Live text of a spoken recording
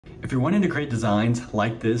If you're wanting to create designs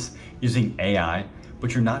like this using AI,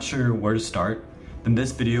 but you're not sure where to start, then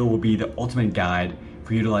this video will be the ultimate guide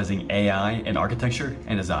for utilizing AI in architecture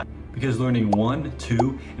and design. Because learning 1,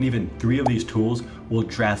 2, and even 3 of these tools will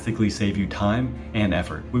drastically save you time and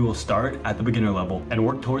effort. We will start at the beginner level and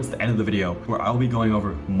work towards the end of the video where I'll be going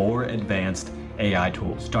over more advanced AI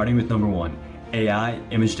tools. Starting with number 1, AI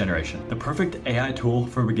image generation. The perfect AI tool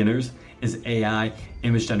for beginners is AI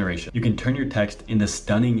image generation. You can turn your text into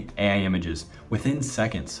stunning AI images within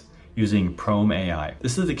seconds using PromeAI.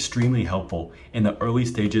 This is extremely helpful in the early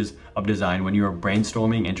stages of design when you are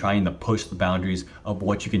brainstorming and trying to push the boundaries of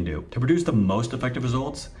what you can do. To produce the most effective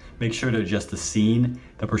results, make sure to adjust the scene,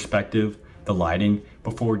 the perspective, the lighting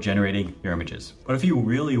before generating your images. But if you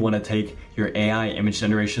really want to take your AI image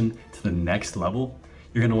generation to the next level,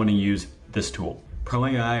 you're going to want to use this tool.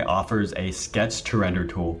 PromeAI offers a sketch to render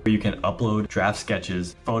tool where you can upload draft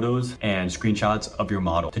sketches, photos, and screenshots of your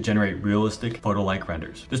model to generate realistic photo-like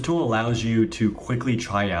renders. This tool allows you to quickly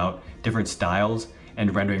try out different styles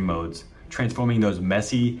and rendering modes, transforming those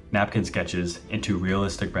messy napkin sketches into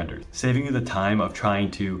realistic renders, saving you the time of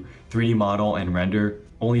trying to 3D model and render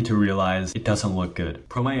only to realize it doesn't look good.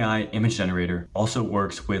 PromeAI Image Generator also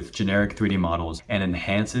works with generic 3D models and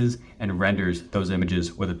enhances and renders those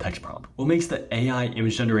images with a text prompt. What makes the AI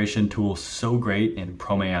image generation tool so great in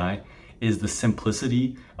PromeAI is the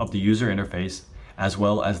simplicity of the user interface as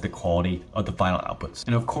well as the quality of the final outputs.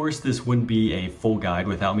 And of course, this wouldn't be a full guide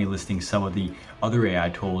without me listing some of the other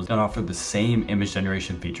AI tools that offer the same image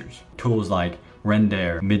generation features. Tools like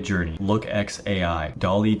Render, Midjourney, LookX AI,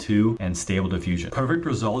 DALL-E 2, and Stable Diffusion. Perfect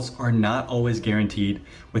results are not always guaranteed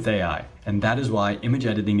with AI, and that is why image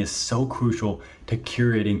editing is so crucial to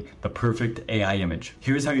curating the perfect AI image.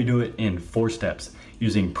 Here's how you do it in 4 steps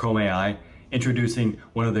using PromeAI, introducing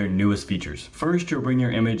one of their newest features. First, you'll bring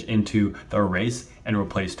your image into the Erase and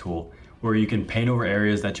Replace tool, where you can paint over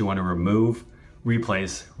areas that you want to remove,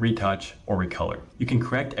 replace, retouch, or recolor. You can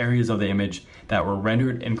correct areas of the image that were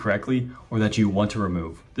rendered incorrectly or that you want to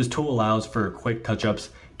remove. This tool allows for quick touch-ups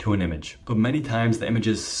to an image, but many times the image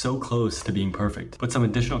is so close to being perfect, but some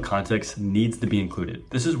additional context needs to be included.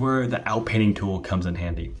 This is where the outpainting tool comes in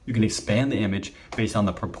handy. You can expand the image based on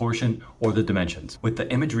the proportion or the dimensions. With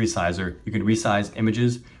the image resizer, you can resize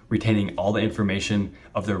images, retaining all the information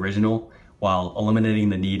of the original while eliminating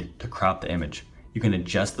the need to crop the image. You can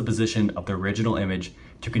adjust the position of the original image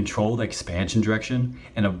to control the expansion direction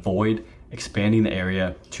and avoid expanding the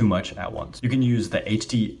area too much at once. You can use the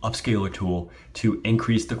HD Upscaler tool to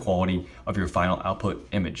increase the quality of your final output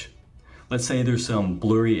image. Let's say there's some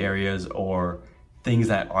blurry areas or things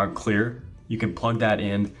that aren't clear. You can plug that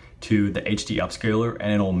in to the HD Upscaler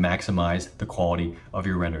and it'll maximize the quality of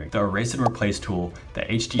your rendering. The Erase and Replace tool, the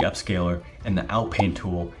HD Upscaler, and the Outpaint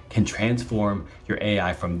tool can transform your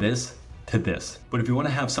AI from this to this. But if you want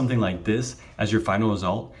to have something like this as your final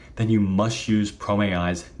result, then you must use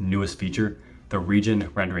PromeAI's newest feature, the Region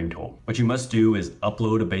Rendering tool. What you must do is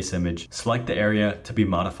upload a base image, select the area to be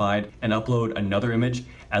modified, and upload another image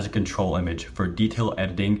as a control image for detail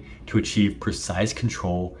editing to achieve precise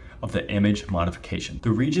control of the image modification.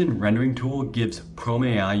 The Region Rendering tool gives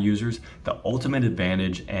PromeAI users the ultimate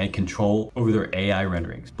advantage and control over their AI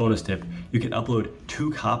renderings. Bonus tip, you can upload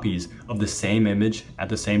 2 copies of the same image at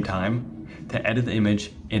the same time to edit the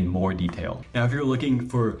image in more detail. Now, if you're looking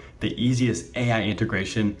for the easiest AI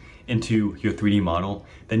integration into your 3D model,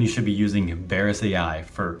 then you should be using Veris AI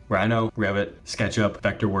for Rhino, Revit, SketchUp,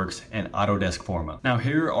 Vectorworks, and Autodesk Forma. Now,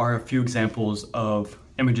 here are a few examples of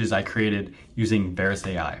images I created using Veris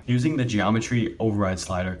AI. Using the geometry override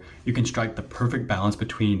slider, you can strike the perfect balance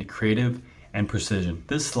between creative and precision.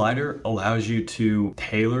 This slider allows you to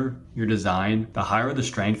tailor your design. The higher the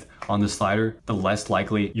strength on the slider, the less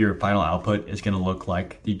likely your final output is going to look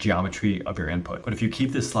like the geometry of your input. But if you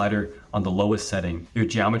keep this slider on the lowest setting, your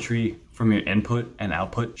geometry from your input and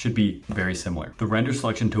output should be very similar. The render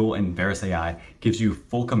selection tool in Veris AI gives you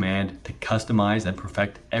full command to customize and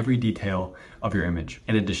perfect every detail of your image.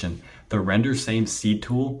 In addition, the render same seed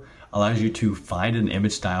tool allows you to find an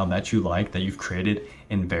image style that you like, that you've created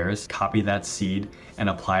in Veris, copy that seed, and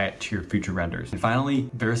apply it to your future renders. And finally,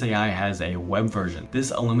 Veris AI has a web version.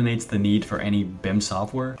 This eliminates the need for any BIM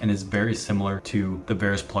software and is very similar to the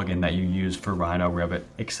Veris plugin that you use for Rhino, Revit,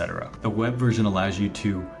 etc. The web version allows you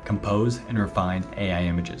to compose and refine AI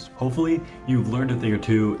images. Hopefully, you've learned a thing or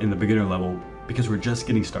two in the beginner level because we're just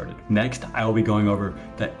getting started. Next, I will be going over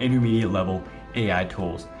the intermediate level AI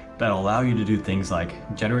tools that allow you to do things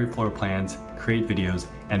like generate floor plans, create videos,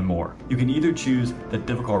 and more. You can either choose the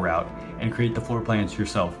difficult route and create the floor plans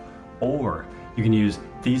yourself, or you can use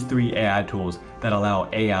these 3 AI tools that allow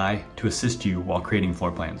AI to assist you while creating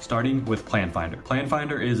floor plans, starting with Plan Finder. Plan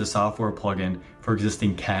Finder is a software plugin for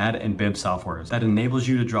existing CAD and BIM softwares that enables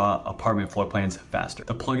you to draw apartment floor plans faster.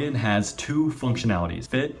 The plugin has 2 functionalities,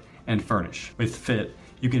 Fit and Furnish. With Fit,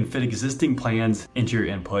 you can fit existing plans into your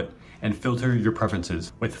input and filter your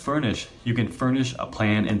preferences. With Furnish, you can furnish a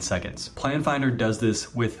plan in seconds. Plan Finder does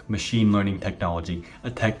this with machine learning technology, a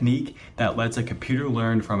technique that lets a computer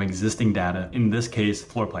learn from existing data, in this case,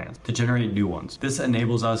 floor plans, to generate new ones. This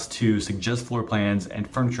enables us to suggest floor plans and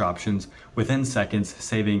furniture options within seconds,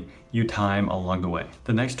 saving you time along the way.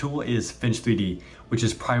 The next tool is Finch 3D, which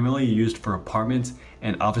is primarily used for apartments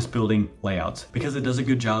and office building layouts because it does a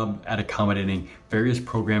good job at accommodating various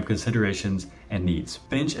program considerations and needs.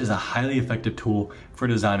 Finch is a highly effective tool for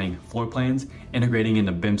designing floor plans, integrating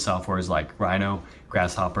into BIM softwares like Rhino,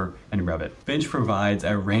 Grasshopper, and Revit. Finch provides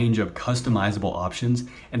a range of customizable options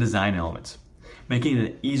and design elements, making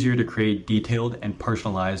it easier to create detailed and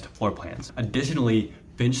personalized floor plans. Additionally,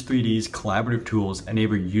 Finch 3D's collaborative tools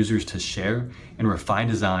enable users to share and refine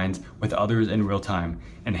designs with others in real time,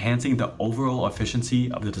 enhancing the overall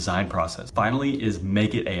efficiency of the design process. Finally is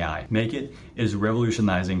Make It AI. Make It is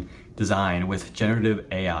revolutionizing design with generative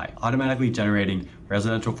AI, automatically generating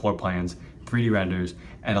residential floor plans, 3D renders,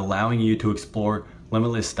 and allowing you to explore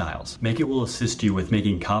limitless styles. Make It will assist you with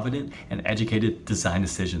making confident and educated design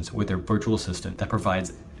decisions with their virtual assistant that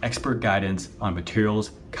provides expert guidance on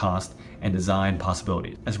materials, cost, and design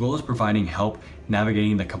possibilities, as well as providing help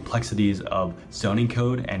navigating the complexities of zoning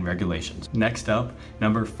code and regulations. Next up,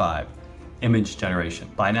 number 5, image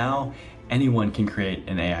generation. By now, anyone can create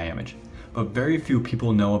an AI image, but very few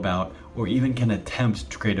people know about or even can attempt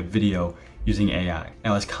to create a video using AI.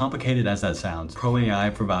 Now, as complicated as that sounds,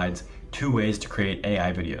 PromeAI provides 2 ways to create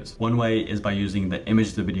AI videos. One way is by using the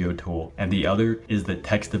image to video tool, and the other is the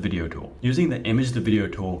text to video tool. Using the image to video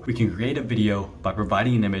tool, we can create a video by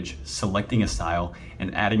providing an image, selecting a style,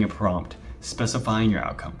 and adding a prompt, specifying your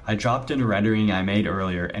outcome. I dropped in a rendering I made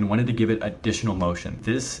earlier and wanted to give it additional motion.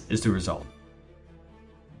 This is the result.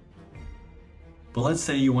 But let's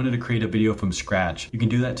say you wanted to create a video from scratch, you can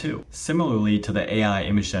do that too. Similarly to the AI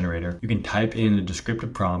image generator, you can type in a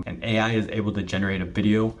descriptive prompt and AI is able to generate a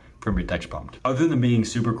video from your text prompt. Other than being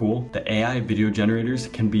super cool, the AI video generators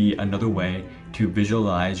can be another way to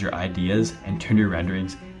visualize your ideas and turn your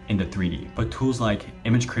renderings into 3D. But tools like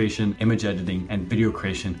image creation, image editing, and video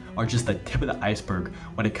creation are just the tip of the iceberg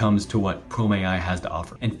when it comes to what PromeAI has to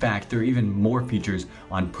offer. In fact, there are even more features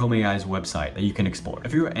on PromeAI's website that you can explore.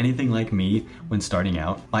 If you were anything like me when starting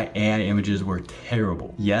out, my AI images were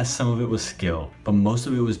terrible. Yes, some of it was skill, but most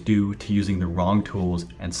of it was due to using the wrong tools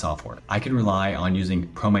and software. I can rely on using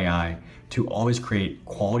PromeAI to always create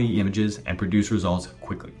quality images and produce results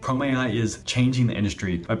quickly. PromeAI is changing the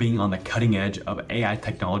industry by being on the cutting edge of AI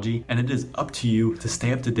technology, and it is up to you to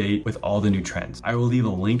stay up to date with all the new trends. I will leave a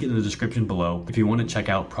link in the description below if you want to check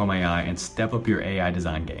out PromeAI and step up your AI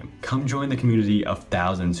design game. Come join the community of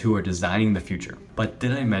thousands who are designing the future. But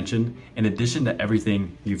did I mention, in addition to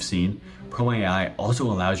everything you've seen, PromeAI also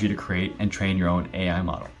allows you to create and train your own AI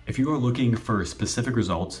model. If you are looking for specific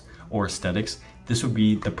results or aesthetics, this would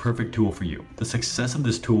be the perfect tool for you. The success of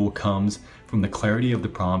this tool comes from the clarity of the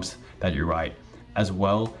prompts that you write, as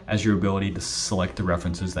well as your ability to select the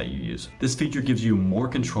references that you use. This feature gives you more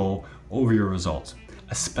control over your results,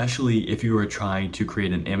 especially if you are trying to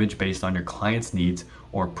create an image based on your client's needs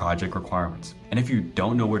or project requirements. And if you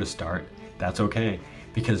don't know where to start, that's okay,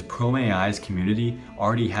 because PromeAI's community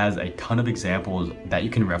already has a ton of examples that you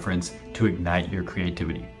can reference to ignite your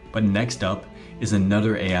creativity. But next up is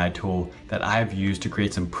another AI tool that I've used to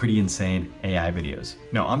create some pretty insane AI videos.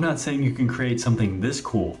 Now, I'm not saying you can create something this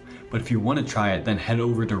cool, but if you want to try it, then head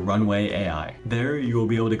over to Runway AI. There you will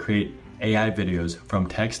be able to create AI videos from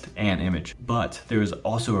text and image. But there is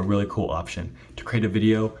also a really cool option to create a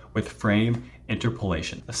video with frame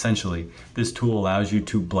interpolation. Essentially, this tool allows you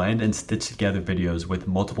to blend and stitch together videos with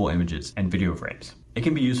multiple images and video frames. It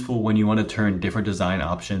can be useful when you want to turn different design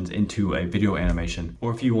options into a video animation,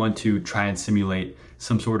 or if you want to try and simulate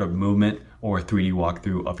some sort of movement or 3D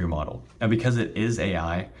walkthrough of your model. Now, because it is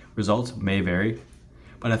AI, results may vary,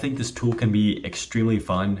 but I think this tool can be extremely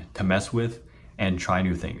fun to mess with and try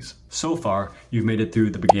new things. So far, you've made it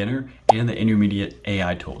through the beginner and the intermediate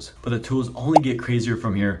AI tools, but the tools only get crazier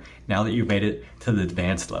from here now that you've made it to the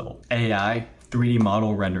advanced level. AI 3D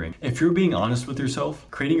model rendering. If you're being honest with yourself,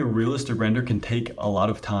 creating a realistic render can take a lot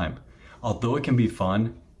of time. Although it can be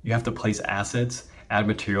fun, you have to place assets, add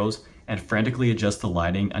materials, and frantically adjust the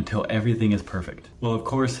lighting until everything is perfect. Well, of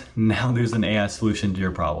course, now there's an AI solution to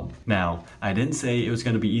your problem. Now, I didn't say it was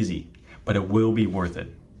going to be easy, but it will be worth it.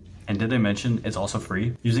 And did I mention it's also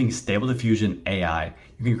free? Using Stable Diffusion AI,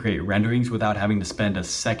 you can create renderings without having to spend a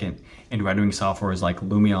second in rendering softwares like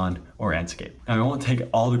Lumion or Enscape. Now, I won't take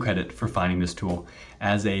all the credit for finding this tool,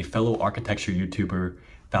 as a fellow architecture YouTuber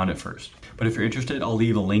found it first. But if you're interested, I'll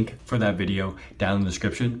leave a link for that video down in the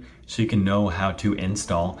description so you can know how to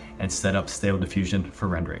install and set up Stable Diffusion for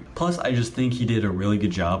rendering. Plus, I just think he did a really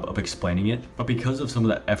good job of explaining it, but because of some of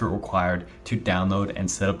the effort required to download and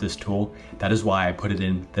set up this tool, that is why I put it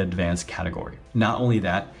in the advanced category. Not only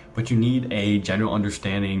that, but you need a general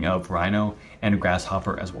understanding of Rhino and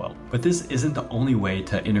Grasshopper as well. But this isn't the only way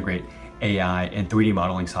to integrate AI and 3D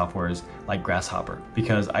modeling softwares like Grasshopper,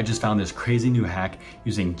 because I just found this crazy new hack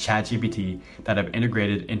using ChatGPT that I've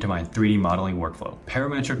integrated into my 3D modeling workflow.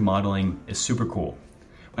 Parametric modeling is super cool,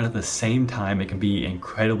 but at the same time, it can be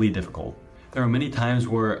incredibly difficult. There are many times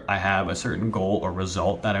where I have a certain goal or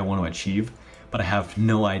result that I want to achieve, but I have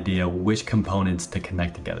no idea which components to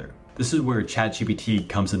connect together. This is where ChatGPT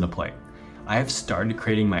comes into play. I have started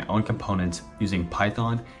creating my own components using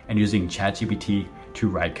Python and using ChatGPT to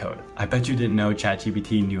write code. I bet you didn't know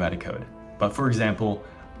ChatGPT knew how to code. But for example,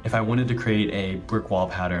 if I wanted to create a brick wall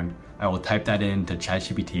pattern, I will type that into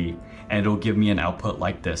ChatGPT and it'll give me an output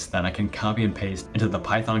like this that I can copy and paste into the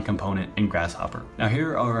Python component in Grasshopper. Now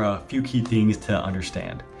here are a few key things to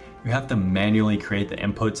understand. You have to manually create the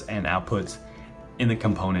inputs and outputs in the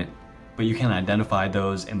component, but you can identify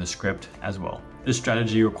those in the script as well. This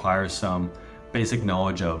strategy requires some basic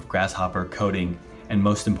knowledge of Grasshopper coding and,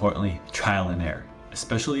 most importantly, trial and error,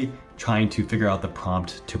 especially trying to figure out the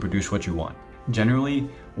prompt to produce what you want. Generally,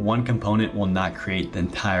 one component will not create the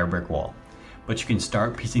entire brick wall, but you can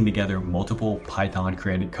start piecing together multiple Python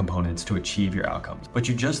created components to achieve your outcomes. But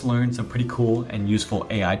you just learned some pretty cool and useful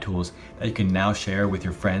AI tools that you can now share with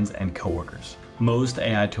your friends and coworkers. Most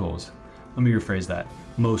AI tools, let me rephrase that,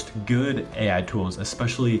 most good AI tools,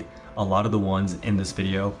 especially a lot of the ones in this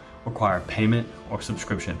video, require payment or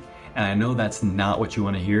subscription. And I know that's not what you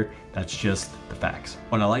want to hear, that's just the facts.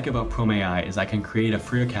 What I like about PromeAI is I can create a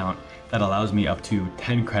free account that allows me up to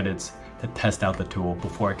 10 credits to test out the tool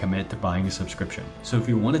before I commit to buying a subscription. So if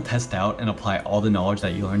you want to test out and apply all the knowledge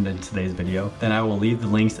that you learned in today's video, then I will leave the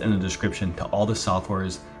links in the description to all the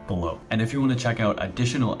softwares below. And if you want to check out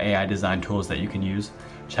additional AI design tools that you can use,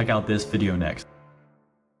 check out this video next.